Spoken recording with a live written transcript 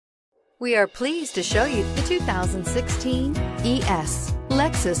We are pleased to show you the 2016 ES.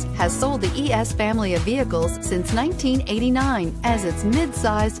 Lexus has sold the ES family of vehicles since 1989 as its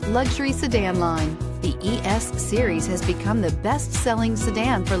mid-sized luxury sedan line. The ES series has become the best-selling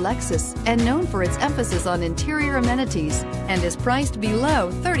sedan for Lexus and known for its emphasis on interior amenities and is priced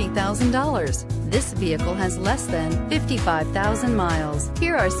below $30,000. This vehicle has less than 55,000 miles.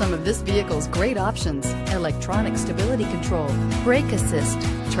 Here are some of this vehicle's great options: electronic stability control, brake assist,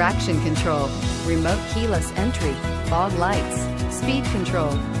 traction control, remote keyless entry, fog lights, speed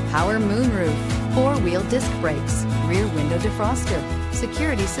control, power moonroof, four-wheel disc brakes, rear window defroster,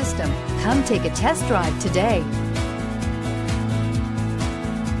 security system. Come take a test drive today.